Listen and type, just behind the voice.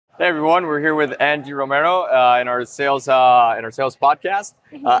Hey everyone, we're here with Angie Romero in our sales podcast.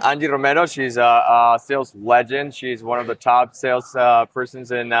 Angie Romero, she's a sales legend. She's one of the top sales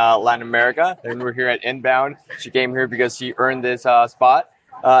persons in Latin America, and we're here at Inbound. She came here because she earned this spot,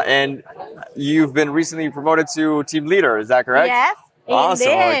 and you've been recently promoted to team leader. Is that correct? Yes, Awesome!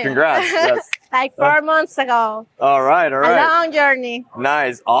 indeed. Well, congrats. Yes. Like 4 months ago. All right. A long journey.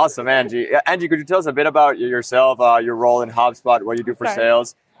 Nice, awesome, Angie. Angie, could you tell us a bit about yourself, your role in HubSpot, what you do for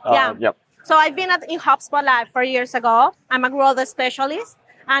sales? Yep. So I've been in HubSpot like 4 years ago. I'm a growth specialist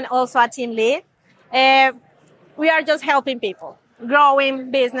and also a team lead. We are just helping people, growing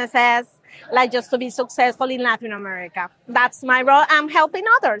businesses, like just to be successful in Latin America. That's my role. I'm helping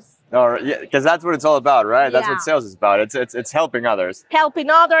others. All right, yeah, because that's what it's all about, right? That's Yeah. what sales is about. It's helping others. Helping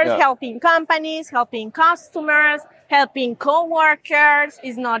others, Yeah. helping companies, helping customers, helping coworkers.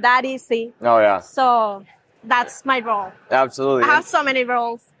 It's not that easy. Oh yeah, So that's my role. absolutely. I have so many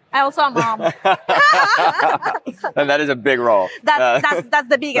roles. I also am a mom. And that is a big role. That's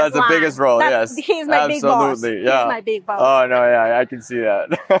the biggest That's the one. biggest role. That's- Yes, He's my big boss. absolutely. Yeah. He's my big boss. Oh no, yeah, I can see that.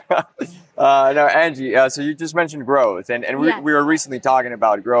 No, Angie. So you just mentioned growth, and Yes. we were recently talking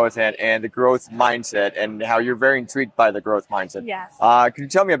about growth and the growth mindset, and how you're very intrigued by the growth mindset. Yes. Can you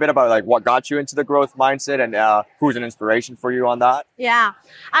tell me a bit about like what got you into the growth mindset, and who's an inspiration for you on that? Yeah.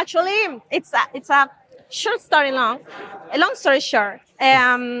 Actually, it's a short story long. A long story short.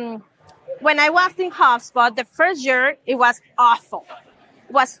 When I was in HubSpot, the first year, it was awful.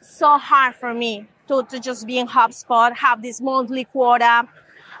 It was so hard for me to just be in HubSpot, have this monthly quota.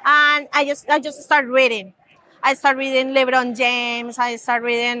 And I just started reading. I started reading LeBron James. I started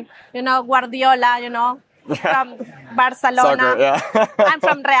reading, Guardiola, from Barcelona. Soccer, yeah. I'm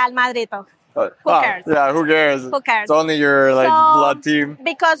from Real Madrid. Who cares? Yeah, who cares? Who cares? It's only your blood team.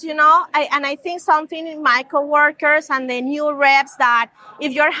 Because, I think something in my coworkers and the new reps that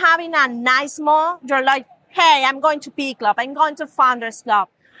if you're having a nice month, you're like, hey, I'm going to P Club, I'm going to Founders Club.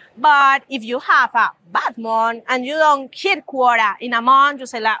 But if you have a bad month and you don't hit quota in a month, you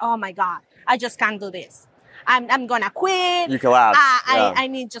say like, oh my God, I just can't do this. I'm going to quit. You collapse. I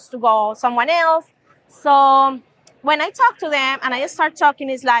need just to go someone else. So when I talk to them and I start talking,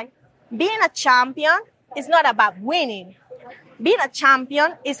 it's like, being a champion is not about winning. Being a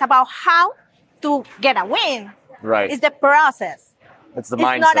champion is about how to get a win. Right. It's the process. It's the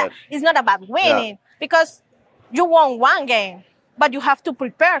mindset. It's not about winning because you won one game, but you have to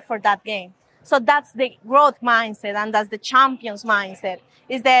prepare for that game. So that's the growth mindset, and that's the champion's mindset.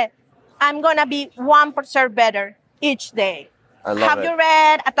 Is that I'm gonna be 1% better each day. I love Have it. you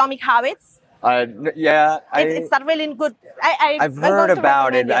read Atomic Habits? Yeah. It's a really good. I've heard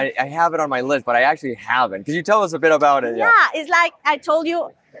about it. I have it on my list, but I actually haven't. Could you tell us a bit about it? Yeah, it's like I told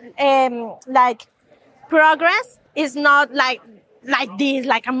you, like progress is not like this,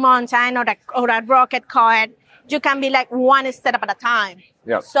 like a mountain or a rocket car. You can be like one step at a time.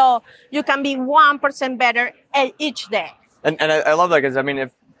 Yeah. So you can be 1% better each day. And I love that because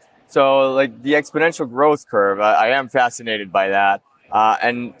like the exponential growth curve, I am fascinated by that.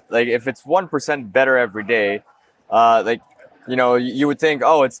 And like if it's 1% better every day, you would think,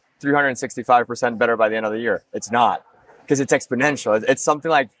 oh, it's 365% better by the end of the year. It's not, because it's exponential. It's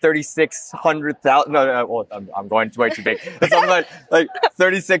something like 3,600,000. No, well, I'm going way too big. It's something like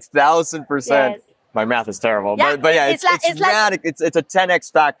 36,000%. Yes. My math is terrible, Yeah, but yeah, it's like it's a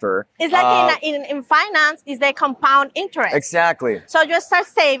 10x factor. It's like in finance, is the compound interest. Exactly. So you start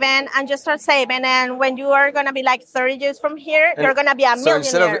saving, and when you are gonna be like 30 years from here, you're gonna be a millionaire.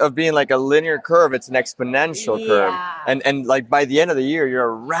 So instead of being like a linear curve, it's an exponential curve. And like by the end of the year, you're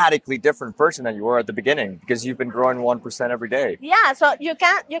a radically different person than you were at the beginning because you've been growing 1% every day. Yeah, so you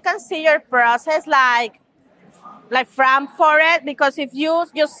can see your process like from for it, because if you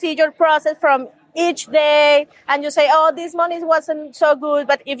just see your process from each day and you say, oh, this month wasn't so good,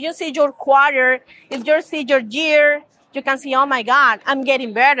 but if you see your quarter, if you see your year, you can see, oh my God, I'm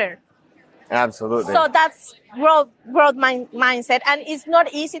getting better. Absolutely. So that's growth mindset, and it's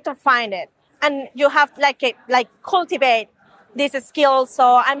not easy to find it, and you have like cultivate this skill.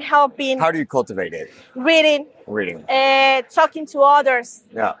 So I'm helping. How do you cultivate it? Reading, talking to others,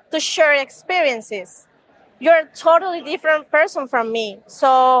 to share experiences. You're a totally different person from me.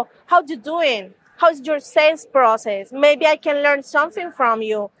 So how you doing? How's your sales process? Maybe I can learn something from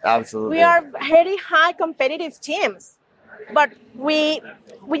you. Absolutely. We are very high competitive teams, but we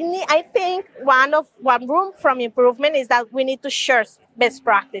need. I think one room from improvement is that we need to share best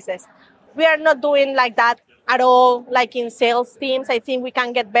practices. We are not doing like that at all. Like in sales teams, I think we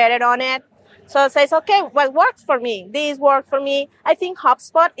can get better on it. So it says, okay, what works for me? This works for me. I think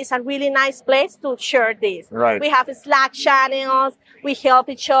HubSpot is a really nice place to share this. Right. We have Slack channels. We help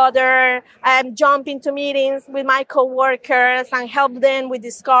each other. Jump into meetings with my coworkers and help them with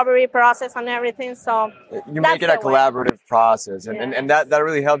discovery process and everything. So you make it a collaborative process. And that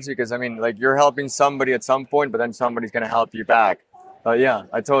really helps you because, I mean, like you're helping somebody at some point, but then somebody's going to help you back. Yeah,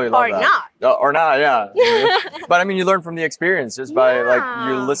 I totally love that. Or not, yeah. But I mean, you learn from the experience just by like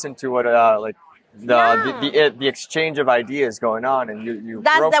you listen to what the exchange of ideas going on, and you.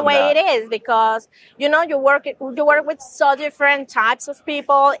 That's the way it is because you work with so different types of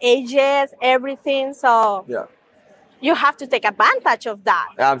people, ages, everything. So yeah, you have to take advantage of that.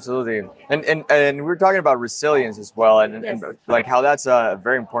 Absolutely, and we were talking about resilience as well, and like how that's a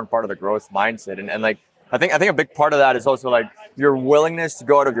very important part of the growth mindset, and like. I think a big part of that is also like your willingness to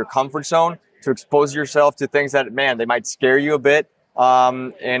go out of your comfort zone, to expose yourself to things that, man, they might scare you a bit.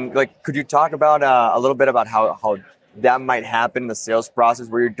 And like, could you talk about a little bit about how that might happen in the sales process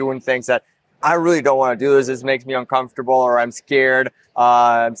where you're doing things that I really don't want to do this makes me uncomfortable, or I'm scared.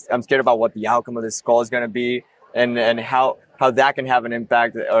 I'm scared about what the outcome of this call is going to be, and how that can have an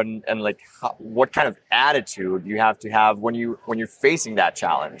impact on, and like what kind of attitude you have to have when you're facing that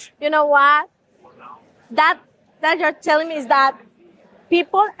challenge. You know what? That you're telling me is that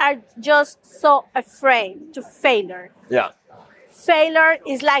people are just so afraid to failure. Yeah. Failure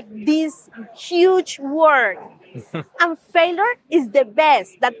is like this huge word. And failure is the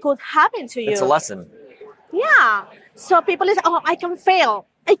best that could happen to you. It's a lesson. Yeah. So people is, I can fail.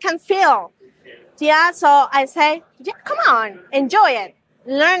 I can fail. Yeah. So I say, yeah, come on, enjoy it,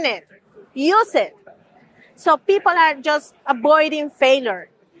 learn it, use it. So people are just avoiding failure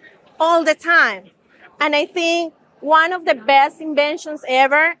all the time. And I think one of the best inventions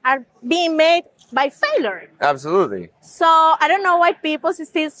ever are being made by failure. Absolutely. So I don't know why people are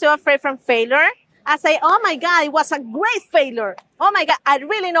still so afraid from failure. I say, oh my God, it was a great failure. Oh my God, I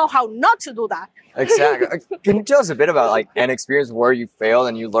really know how not to do that. Exactly. Can you tell us a bit about like an experience where you failed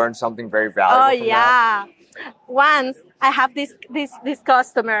and you learned something very valuable from that? Once I have this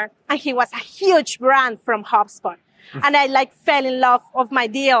customer, and he was a huge brand from HubSpot. And I like fell in love of my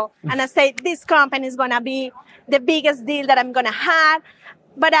deal. And I said, this company is going to be the biggest deal that I'm going to have.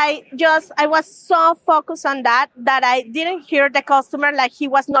 But I was so focused on that I didn't hear the customer like he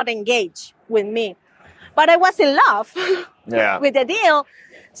was not engaged with me. But I was in love with the deal.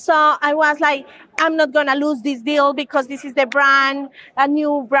 So I was like, I'm not going to lose this deal because this is the brand, a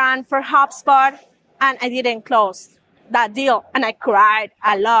new brand for HubSpot. And I didn't close that deal. And I cried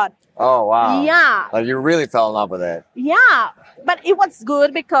a lot. Oh, wow. Yeah. Like you really fell in love with it. Yeah. But it was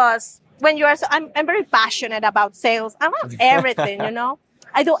good because when you are, I'm very passionate about sales. I love everything,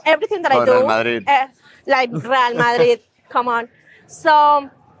 I do everything that I do. Real Madrid. Like Real Madrid. Come on. So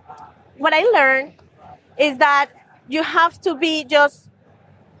what I learned is that you have to be just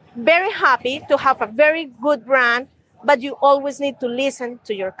very happy to have a very good brand, but you always need to listen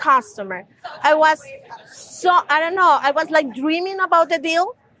to your customer. I was like dreaming about the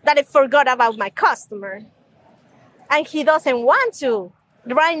deal that I forgot about my customer. And he doesn't want to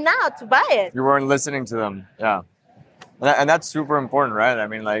right now to buy it. You weren't listening to them. Yeah. And that's super important, right? I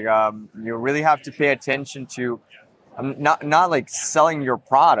mean, like, you really have to pay attention to not like selling your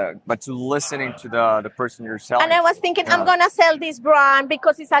product, but to listening to the person you're selling. And I was thinking, I'm going to sell this brand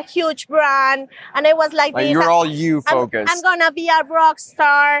because it's a huge brand. And I was like, you're all you focused. I'm going to be a rock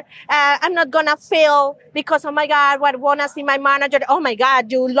star. I'm not going to fail because, oh my God, what want to see my manager? Oh my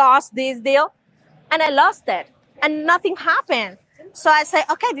God, you lost this deal. And I lost it. And nothing happened. So I say,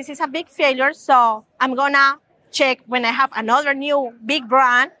 okay, this is a big failure. So I'm going to check when I have another new big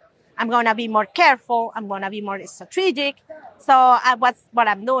brand. I'm going to be more careful. I'm going to be more strategic. So what's what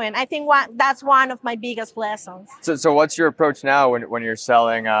I'm doing. I think that's one of my biggest lessons. So what's your approach now when you're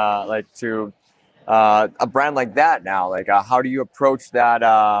selling to a brand like that now? Like how do you approach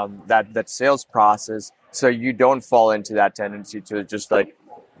that sales process so you don't fall into that tendency to just like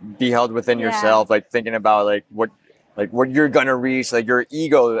be held within yourself, like thinking about what you're gonna reach, like your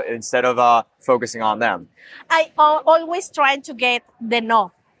ego, instead of focusing on them? I always try to get the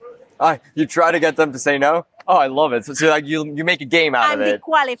no. You try to get them to say no? Oh, I love it. So like you make a game out of it. I'm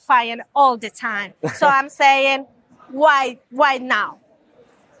qualifying all the time. So I'm saying, why now?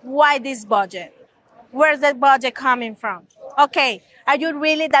 Why this budget? Where's that budget coming from? Okay, are you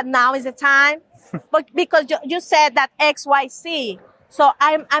really that now is the time? But because you said that X, Y, Z. So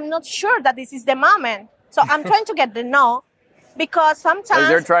I'm not sure that this is the moment. So I'm trying to get the no. Because sometimes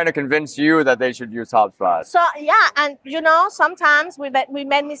they're trying to convince you that they should use HubSpot. So yeah, and sometimes we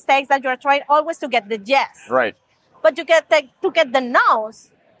made mistakes that you're trying always to get the yes. Right. But you get to get the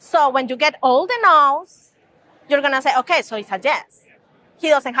no's. So when you get all the no's, you're going to say, okay, so it's a yes. He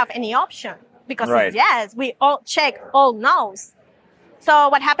doesn't have any option because it's yes. We all check all no's. So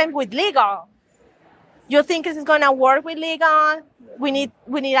what happened with legal? You think it's going to work with legal? We need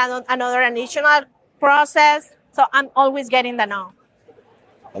another additional process. So I'm always getting the no.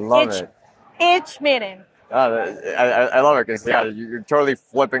 I love it. Each meeting. I love it because you're totally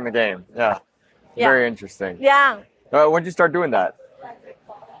flipping the game. Yeah. Very interesting. Yeah. When did you start doing that?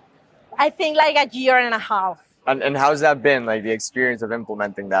 I think like a year and a half. And how's that been, like the experience of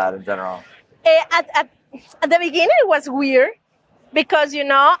implementing that in general? At the beginning, it was weird because,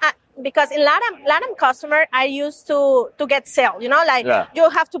 because in LATAM customer, I used to get sales, you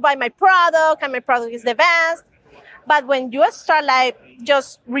have to buy my product and my product is the best. But when you start like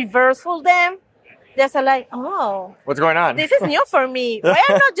just reversal them, they're like, oh, what's going on? This is new for me. Why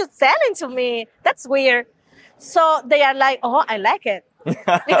are you not just selling to me? That's weird. So they are like, oh, I like it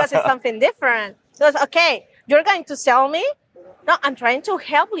because it's something different. So it's okay. You're going to sell me? No, I'm trying to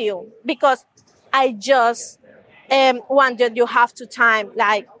help you because I just wanted you have to time.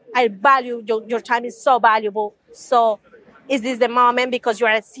 Like I value your time is so valuable. So is this the moment because you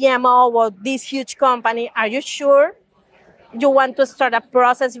are a CMO or this huge company? Are you sure you want to start a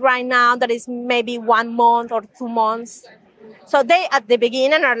process right now that is maybe 1 month or 2 months? So they at the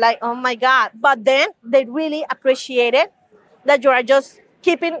beginning are like, oh my God. But then they really appreciate it that you are just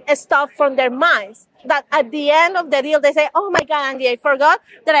keeping stuff from their minds. That at the end of the deal, they say, oh my God, Angie, I forgot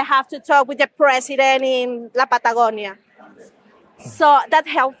that I have to talk with the president in La Patagonia. So that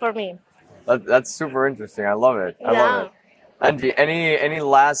helped for me. That's super interesting. I love it. I love it. Angie, any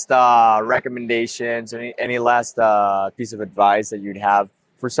last recommendations, any last piece of advice that you'd have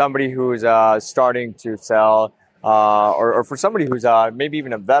for somebody who's starting to sell, or for somebody who's maybe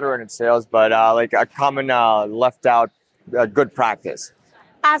even a veteran in sales, but like a common left out good practice?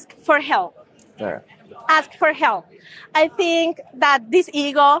 Ask for help. There. Ask for help. I think that this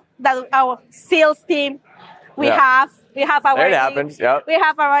ego that our sales team we have our it happens. Yep. We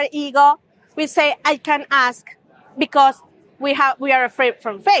have our ego. We say I can ask because we are afraid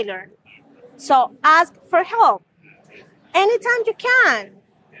from failure. So ask for help anytime you can.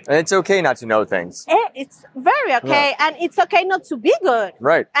 And it's okay not to know things. It's very okay. And it's okay not to be good.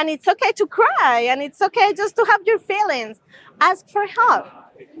 Right. And it's okay to cry. And it's okay just to have your feelings. Ask for help.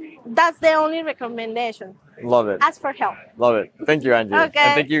 That's the only recommendation. Love it. Ask for help. Love it. Thank you, Angie. Okay.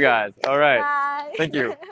 And thank you guys. All right. Bye. Thank you.